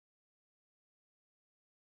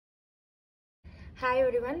Hi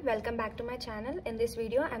everyone, welcome back to my channel. In this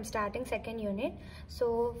video I'm starting second unit.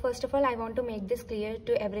 So first of all I want to make this clear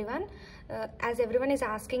to everyone, as everyone is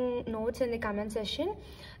asking notes in the comment section.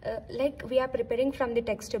 Like we are preparing from the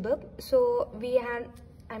textbook, so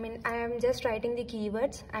I am just writing the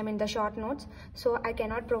keywords, the short notes, so I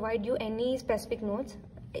cannot provide you any specific notes.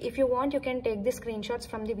 If you want, you can take the screenshots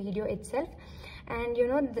from the video itself. And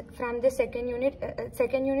from the second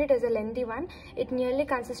unit is a lengthy one. It nearly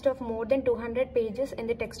consists of more than 200 pages in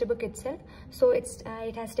the textbook itself, so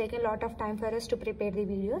it has taken a lot of time for us to prepare the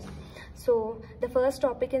videos. So the first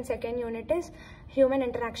topic in second unit is human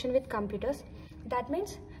interaction with computers. That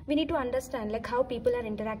means we need to understand like how people are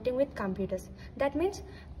interacting with computers. That means,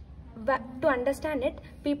 but to understand it,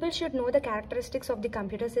 people should know the characteristics of the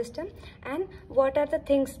computer system and what are the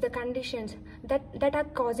things, the conditions that are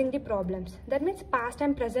causing the problems. That means past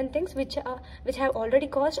and present things which have already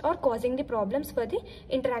caused or causing the problems for the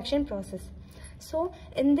interaction process. So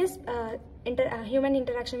in this human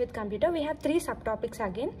interaction with computer, we have three subtopics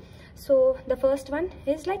again. So the first one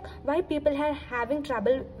is like why people are having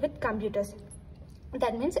trouble with computers.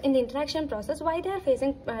 That means in the interaction process, why they are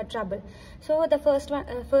facing trouble. So the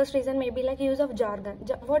first reason may be like use of jargon.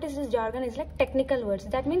 What is this jargon? Is like technical words.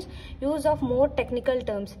 That means use of more technical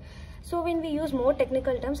terms. So when we use more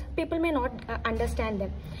technical terms, people may not understand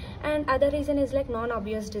them. And other reason is like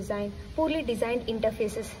non-obvious design, poorly designed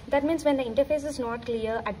interfaces. That means when the interface is not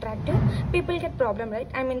clear, attractive, people get problem, right?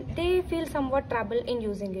 They feel somewhat trouble in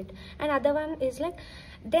using it. And other one is like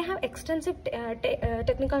they have extensive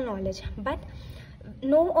technical knowledge, but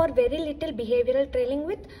no or very little behavioral training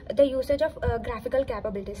with the usage of graphical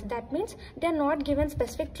capabilities. That means they are not given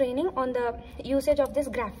specific training on the usage of this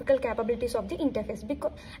graphical capabilities of the interface.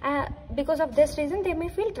 Because of this reason they may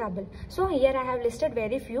feel trouble. So here I have listed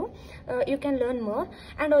very few. You can learn more.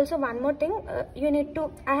 And also one more thing,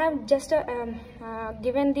 I have just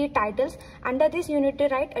given the titles. Under this you need to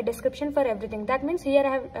write a description for everything. That means here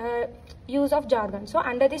I have use of jargon. So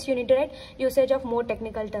under this you need to write usage of more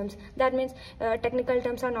technical terms. That means technical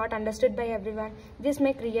terms are not understood by everyone. This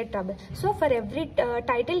may create trouble. So for every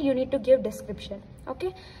title you need to give description.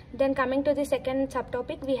 Okay. Then coming to the second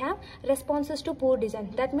subtopic, we have responses to poor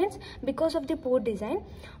design. That means because of the poor design,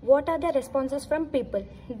 what are the responses from people?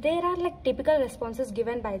 There are like typical responses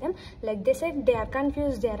given by them. Like they said they are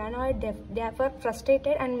confused, they are annoyed, they are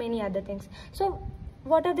frustrated and many other things. So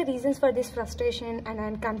what are the reasons for this frustration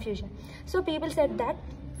and confusion? So people said that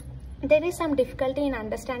there is some difficulty in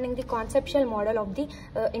understanding the conceptual model of the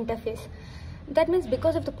interface. That means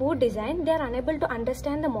because of the poor design, they are unable to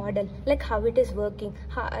understand the model, like how it is working,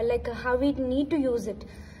 how we need to use it,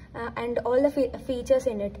 and all the features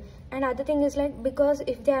in it. And other thing is like because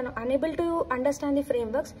if they are unable to understand the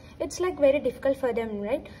frameworks, it's like very difficult for them,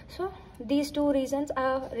 right? So these two reasons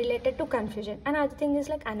are related to confusion. And other thing is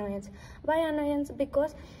like annoyance. Why annoyance?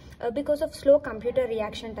 Because of slow computer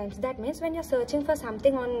reaction times. That means when you're searching for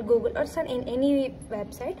something on Google or in any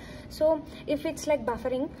website, so if it's like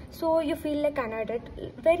buffering, so you feel like annoyed,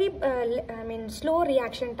 very slow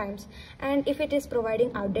reaction times. And if it is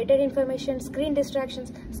providing outdated information, screen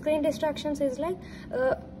distractions is like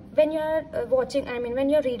when you're when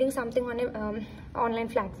you're reading something on a online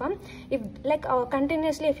platform, if like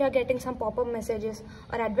continuously if you're getting some pop-up messages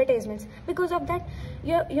or advertisements, because of that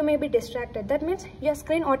you may be distracted. That means your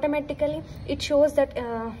screen automatically it shows that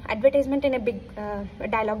advertisement in a big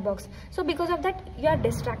dialog box. So because of that you are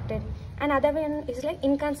distracted. Another one is like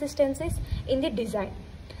inconsistencies in the design.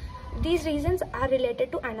 These reasons are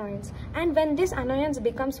related to annoyance, and when this annoyance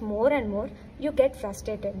becomes more and more, you get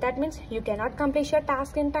frustrated. That means you cannot complete your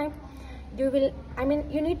task in time.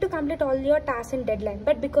 You need to complete all your tasks in deadline,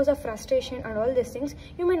 but because of frustration and all these things,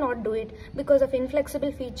 you may not do it because of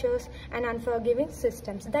inflexible features and unforgiving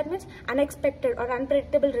systems. That means unexpected or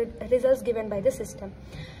unpredictable results given by the system.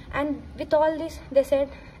 And with all this, they said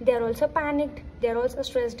they are also panicked, they are also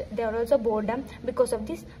stressed, they are also boredom because of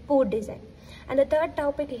this poor design. And the third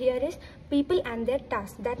topic here is people and their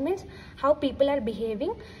tasks. That means how people are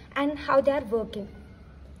behaving and how they are working.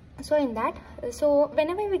 So in that,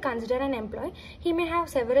 whenever we consider an employee, he may have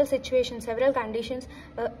several situations, several conditions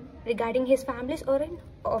regarding his families or in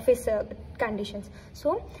office conditions.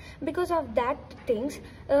 So because of that things,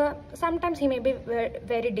 sometimes he may be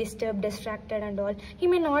very disturbed, distracted and all. He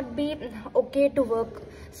may not be okay to work.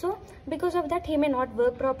 So because of that he may not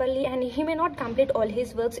work properly and he may not complete all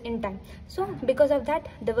his works in time. So because of that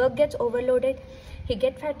the work gets overloaded, he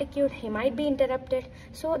gets fatigued, he might be interrupted.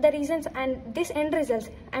 So the reasons and this end results,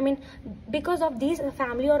 because of these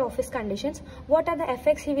family or office conditions, what are the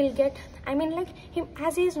effects he will get?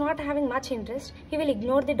 As he is not having much interest, he will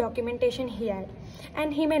ignore the documentation he had.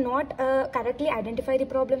 and he may not correctly identify the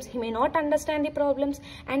problems, he may not understand the problems,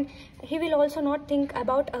 and he will also not think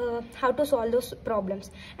about how to solve those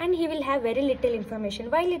problems, and he will have very little information.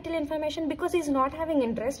 Why little information? Because he's not having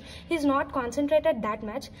interest, he's not concentrated that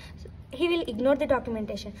much, he will ignore the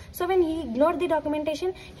documentation. So when he ignored the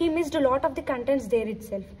documentation, he missed a lot of the contents there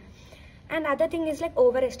itself. And other thing is like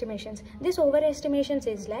overestimations. This overestimations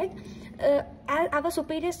is like our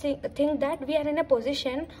superiors think that we are in a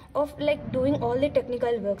position of like doing all the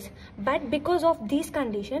technical works, but because of these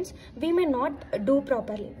conditions we may not do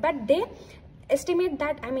properly, but they estimate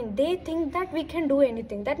that, I mean they think that we can do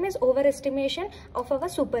anything. That means overestimation of our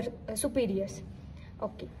superiors.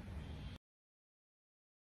 Okay.